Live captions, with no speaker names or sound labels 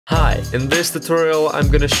Hi, in this tutorial I'm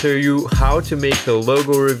gonna show you how to make a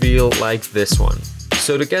logo reveal like this one.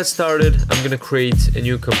 So to get started, I'm gonna create a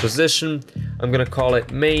new composition. I'm gonna call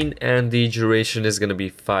it main and the duration is gonna be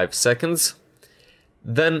 5 seconds.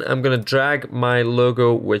 Then I'm gonna drag my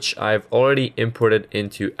logo, which I've already imported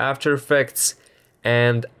into After Effects,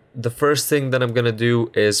 and the first thing that I'm gonna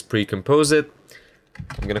do is pre-compose it.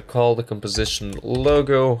 I'm gonna call the composition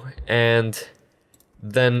logo, and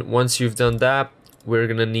then once you've done that, we're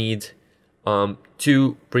gonna need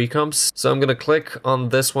 2 pre-comps. So I'm gonna click on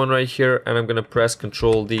this one right here and I'm gonna press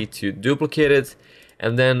Ctrl D to duplicate it.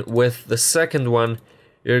 And then with the second one,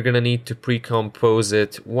 you're gonna need to pre-compose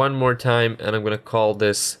it one more time, and I'm gonna call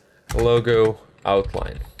this logo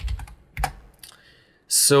outline.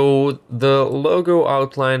 So the logo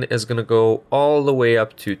outline is gonna go all the way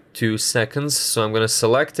up to 2 seconds. So I'm gonna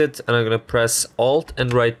select it and I'm gonna press Alt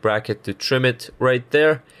and right bracket to trim it right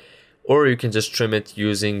there. Or you can just trim it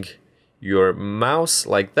using your mouse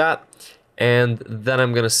like that. And then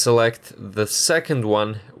I'm gonna select the second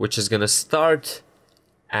one, which is gonna start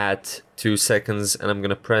at 2 seconds, and I'm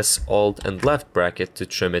gonna press Alt and left bracket to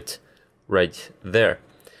trim it right there.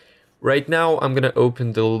 Right now I'm gonna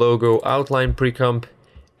open the logo outline pre-comp,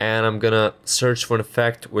 and I'm gonna search for an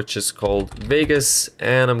effect which is called Vegas,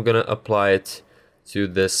 and I'm gonna apply it to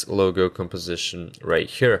this logo composition right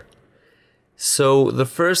here. So the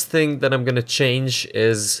first thing that I'm gonna change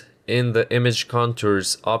is in the image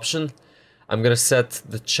contours option. I'm gonna set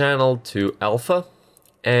the channel to alpha,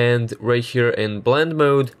 and right here in blend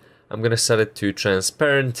mode, I'm gonna set it to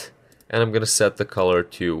transparent, and I'm gonna set the color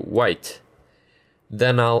to white.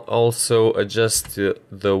 Then I'll also adjust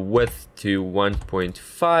the width to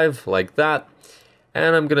 1.5 like that,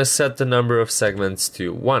 and I'm gonna set the number of segments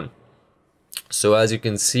to 1. So as you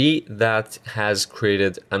can see, that has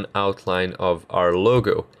created an outline of our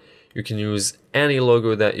logo. You can use any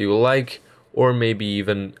logo that you like, or maybe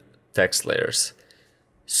even text layers.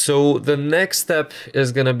 So the next step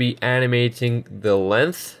is gonna be animating the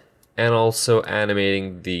length and also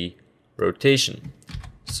animating the rotation.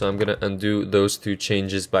 So I'm gonna undo those 2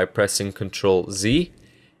 changes by pressing Ctrl Z,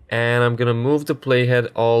 and I'm gonna move the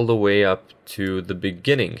playhead all the way up to the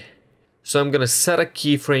beginning. So I'm gonna set a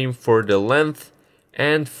keyframe for the length,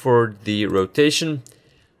 and for the rotation,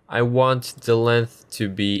 I want the length to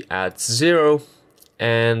be at 0,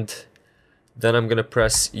 and then I'm gonna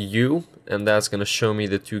press U, and that's gonna show me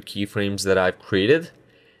the 2 keyframes that I've created.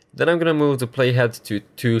 Then I'm gonna move the playhead to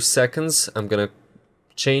 2 seconds. I'm gonna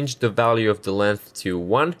change the value of the length to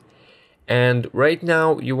 1. And right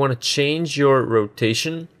now you wanna change your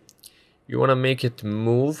rotation. You wanna make it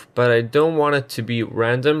move, but I don't want it to be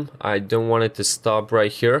random. I don't want it to stop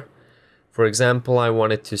right here. For example, I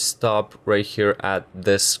want it to stop right here at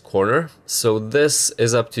this corner. So this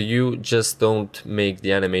is up to you. Just don't make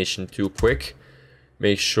the animation too quick.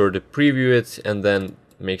 Make sure to preview it and then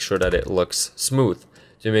make sure that it looks smooth.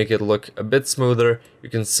 To make it look a bit smoother, you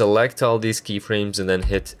can select all these keyframes and then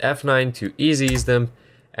hit F9 to ease them.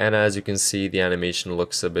 And as you can see, the animation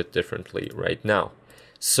looks a bit differently right now.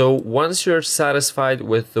 So once you're satisfied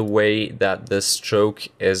with the way that this stroke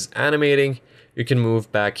is animating, you can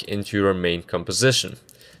move back into your main composition.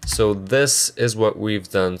 So this is what we've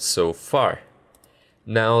done so far.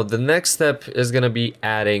 Now the next step is going to be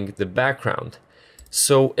adding the background.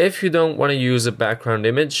 So if you don't want to use a background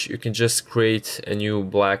image, you can just create a new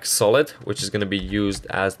black solid, which is going to be used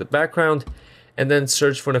as the background, and then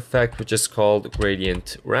search for an effect which is called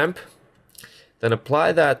gradient ramp. Then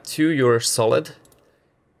apply that to your solid.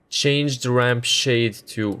 Change the ramp shade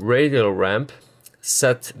to radial ramp,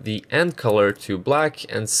 set the end color to black,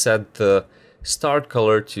 and set the start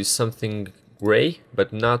color to something gray,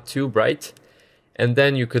 but not too bright. And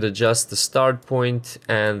then you could adjust the start point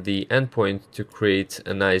and the end point to create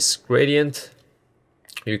a nice gradient.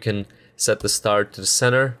 You can set the start to the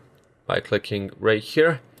center by clicking right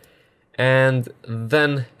here. And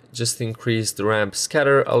then just increase the ramp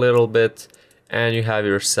scatter a little bit, and you have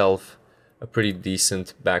yourself a pretty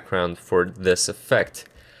decent background for this effect.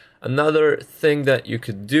 Another thing that you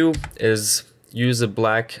could do is use a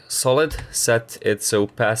black solid, set its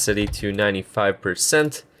opacity to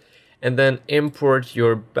 95%, and then import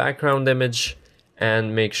your background image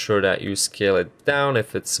and make sure that you scale it down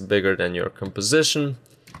if it's bigger than your composition.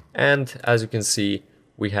 And as you can see,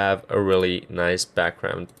 we have a really nice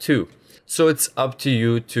background too. So it's up to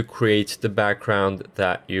you to create the background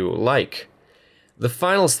that you like. The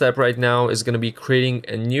final step right now is going to be creating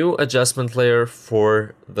a new adjustment layer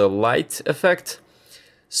for the light effect.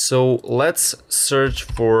 So let's search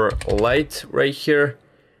for light right here,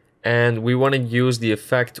 and we want to use the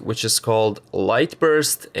effect which is called light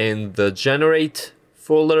burst in the generate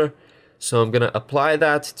folder. So I'm gonna apply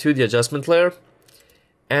that to the adjustment layer,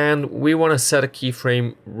 and we wanna set a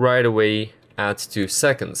keyframe right away at 2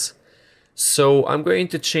 seconds. So I'm going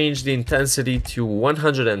to change the intensity to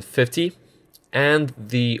 150 and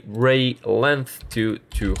the ray length to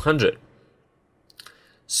 200.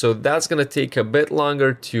 So that's gonna take a bit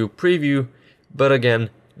longer to preview, but again,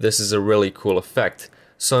 this is a really cool effect.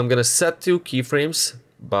 So I'm gonna set 2 keyframes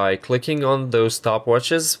by clicking on those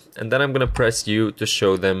stopwatches, and then I'm gonna press U to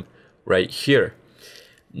show them right here.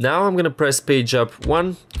 Now I'm gonna press page up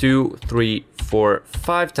 1, 2, 3, 4,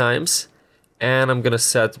 5 times, and I'm gonna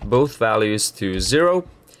set both values to 0.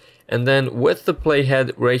 And then with the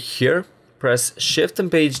playhead right here, press Shift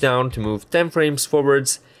and page down to move 10 frames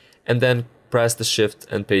forwards, and then press the Shift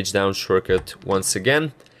and page down shortcut once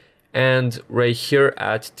again. And right here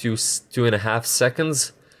at 2.5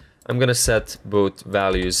 seconds, I'm gonna set both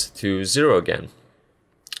values to 0 again.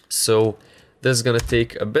 So this is gonna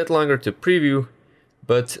take a bit longer to preview,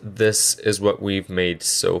 but this is what we've made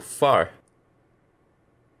so far.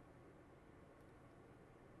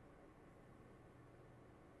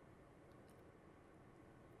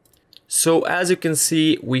 So as you can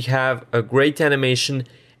see, we have a great animation,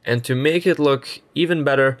 and to make it look even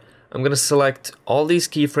better, I'm gonna select all these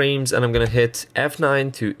keyframes and I'm gonna hit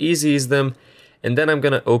F9 to ease them, and then I'm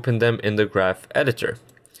gonna open them in the graph editor.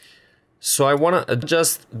 So I wanna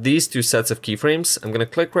adjust these 2 sets of keyframes. I'm gonna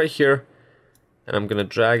click right here and I'm gonna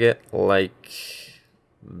drag it like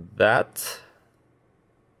that.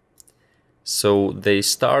 So they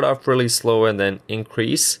start off really slow and then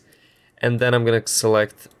increase. And then I'm gonna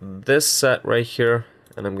select this set right here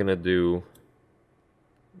and I'm gonna do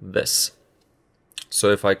this.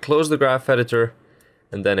 So if I close the graph editor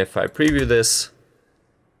and then if I preview this,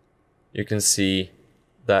 you can see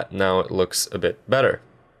that now it looks a bit better.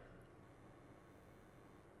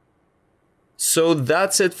 So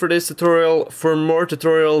that's it for this tutorial. For more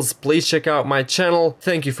tutorials, please check out my channel.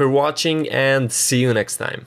 Thank you for watching and see you next time.